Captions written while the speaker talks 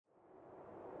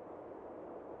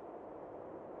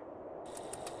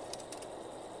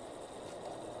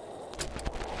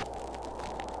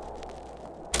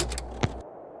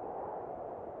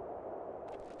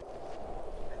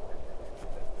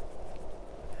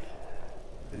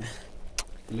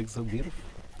You look so beautiful.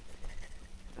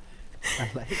 I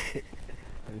like it.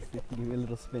 Give me a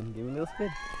little spin. Give me a little spin.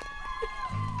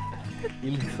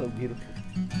 You look so beautiful.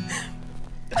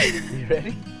 You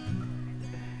ready?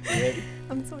 You ready?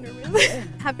 I'm so nervous. Yeah.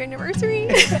 Happy anniversary.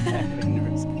 Happy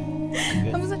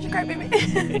anniversary. I'm such a crybaby.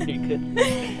 You're good.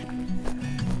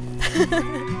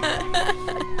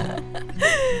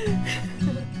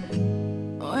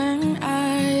 When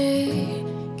I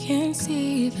can't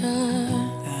see the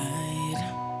light,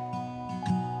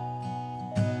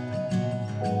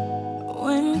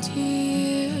 when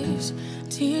tears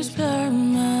blur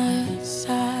my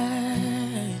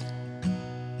sight.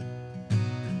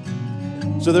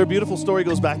 So their beautiful story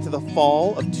goes back to the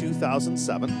fall of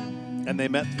 2007, and they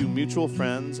met through mutual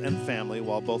friends and family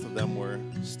while both of them were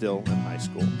still in high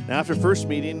school. Now, after first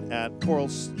meeting at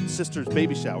Coral's sister's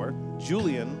baby shower,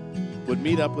 Julian would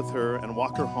meet up with her and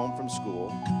walk her home from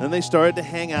school. Then they started to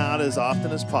hang out as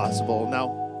often as possible.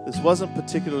 Now, this wasn't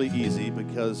particularly easy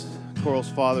because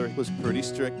Coral's father was pretty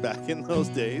strict back in those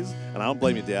days, and I don't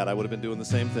blame you, Dad. I would have been doing the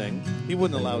same thing. He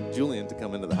wouldn't allow Julian to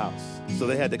come into the house, so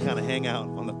they had to kind of hang out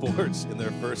on the porch in their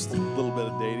first little bit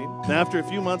of dating. And after a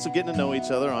few months of getting to know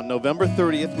each other, on November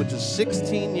 30th, which is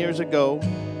 16 years ago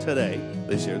today,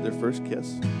 they shared their first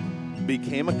kiss,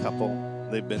 became a couple.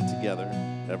 They've been together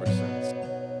ever since.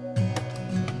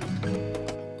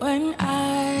 When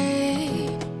I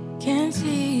can't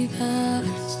see the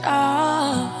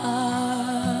stars,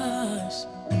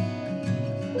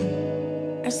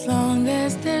 as long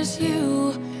as there's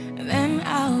you, then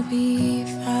I'll be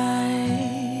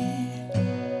fine.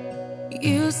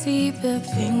 You see the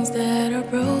things that are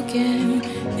broken,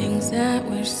 things that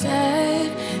were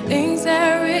said, things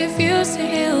that refuse to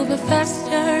heal but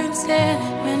fester instead.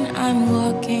 When I'm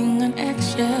walking on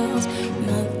eggshells,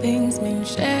 nothing's been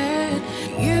shared.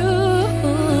 You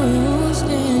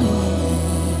stay.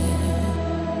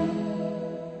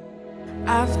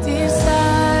 I've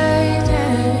decided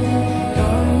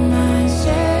you're my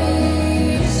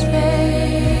safe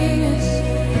space.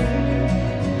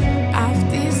 I've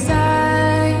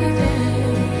decided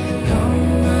you're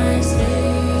my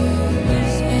safe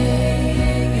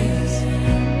space.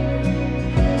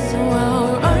 So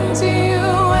I'll run to you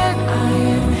when I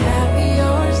am happy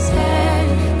or sad,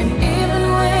 and even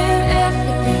when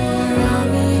everything around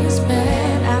me is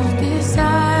bad. I've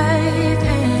decided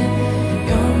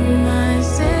you're my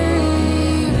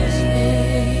safe space.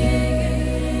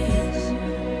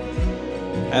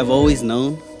 I've always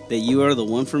known that you are the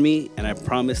one for me, and I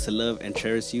promise to love and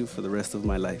cherish you for the rest of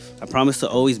my life. I promise to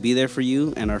always be there for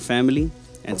you and our family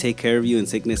and take care of you in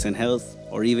sickness and health,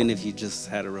 or even if you just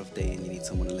had a rough day and you need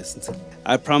someone to listen to.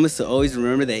 I promise to always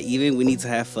remember that even we need to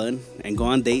have fun and go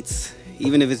on dates,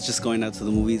 even if it's just going out to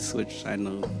the movies, which I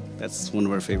know that's one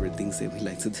of our favorite things that we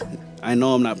like to do. I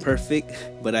know I'm not perfect,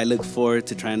 but I look forward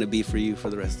to trying to be for you for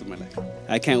the rest of my life.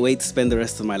 I can't wait to spend the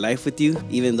rest of my life with you,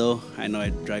 even though I know I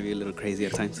drive you a little crazy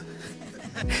at times.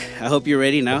 I hope you're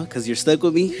ready now, because you're stuck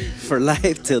with me for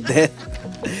life till death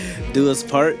do us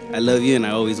part. I love you, and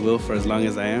I always will for as long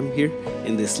as I am here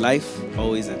in this life,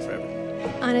 always and forever.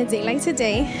 On a day like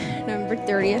today, November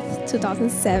 30th,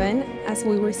 2007, as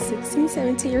we were 16,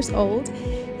 17 years old,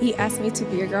 he asked me to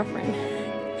be your girlfriend.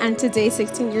 And today,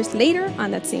 16 years later,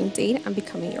 on that same date, I'm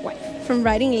becoming your wife. From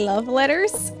writing love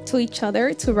letters to each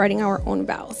other to writing our own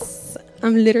vows,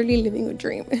 I'm literally living a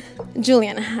dream.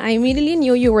 Julian, I immediately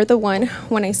knew you were the one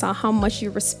when I saw how much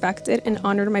you respected and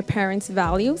honored my parents'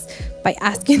 values by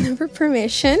asking them for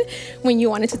permission when you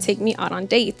wanted to take me out on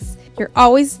dates. You're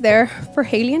always there for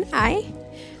Haley and I,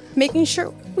 making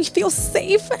sure we feel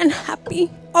safe and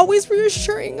happy, always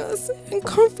reassuring us and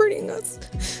comforting us.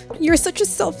 You're such a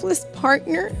selfless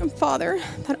partner and father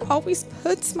that always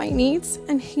puts my needs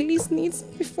and Haley's needs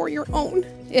before your own.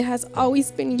 It has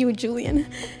always been you, Julian,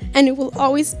 and it will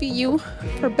always be you,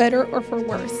 for better or for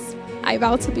worse. I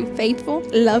vow to be faithful,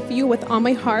 love you with all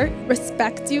my heart,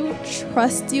 respect you,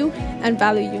 trust you, and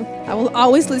value you. I will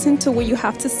always listen to what you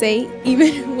have to say,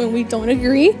 even when we don't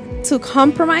agree, to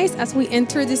compromise as we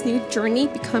enter this new journey,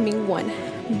 becoming one,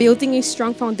 building a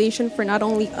strong foundation for not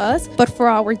only us, but for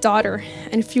our daughter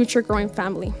and future growing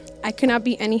family. I could not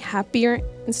be any happier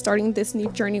in starting this new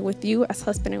journey with you as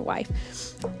husband and wife.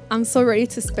 I'm so ready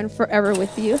to spend forever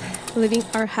with you, living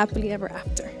our happily ever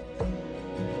after.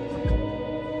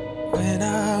 When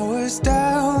I was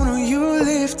down, you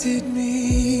lifted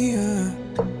me up.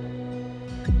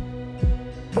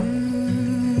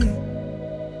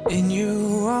 In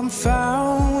you I'm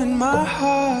found when my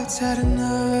heart's had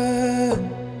enough.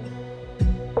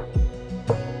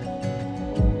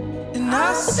 And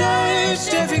I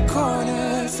searched every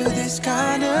corner for this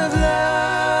kind of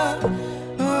love.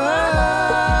 Oh,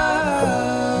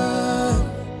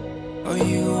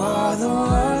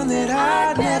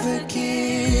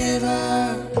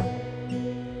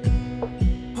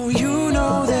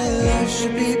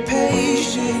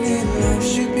 love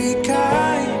should be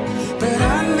kind, but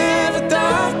I never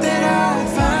thought that I'd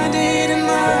find it in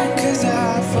mine. 'Cause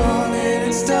I've fallen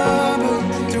and stumbled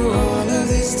through all of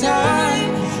this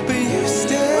time, but you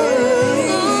stay.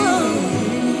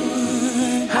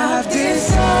 I've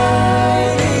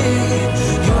decided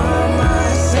you're my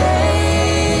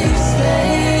safe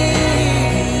space.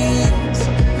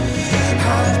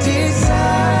 I've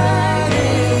decided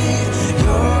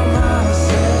you're my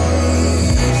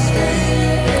safe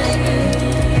space.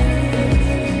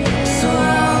 So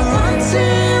I'll run to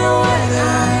you when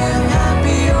I am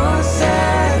happy or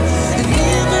sad, and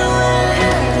even when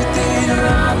everything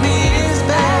around me is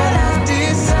bad. I've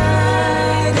decided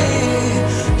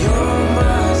you're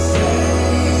my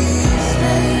safe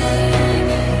space.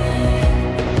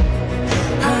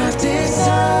 I've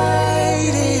decided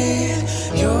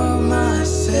you're my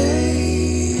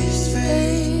safe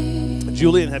space.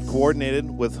 Julian had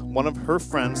coordinated with one of her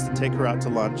friends to take her out to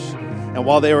lunch, and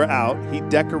while they were out, he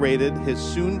decorated his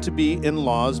soon-to-be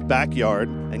in-laws' backyard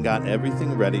and got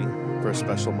everything ready for a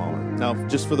special moment. Now,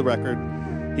 just for the record,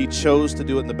 he chose to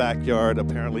do it in the backyard.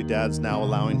 Apparently, Dad's now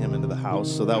allowing him into the house,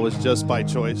 so that was just by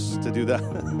choice to do that.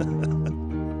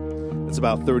 It's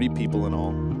about 30 people in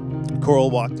all. Coral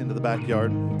walked into the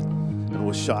backyard and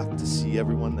was shocked to see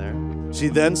everyone there. She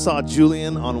then saw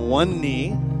Julian on one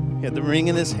knee. He had the ring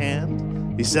in his hand.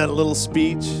 He said a little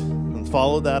speech and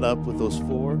followed that up with those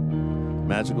 4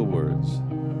 magical words: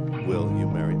 "Will you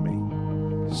marry me?"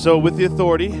 So with the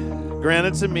authority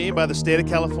granted to me by the state of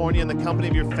California in the company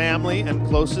of your family and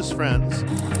closest friends,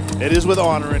 it is with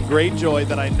honor and great joy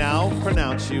that I now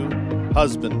pronounce you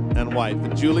husband and wife.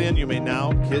 And Julian, you may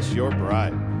now kiss your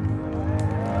bride.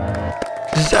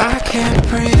 'Cause I can't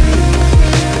breathe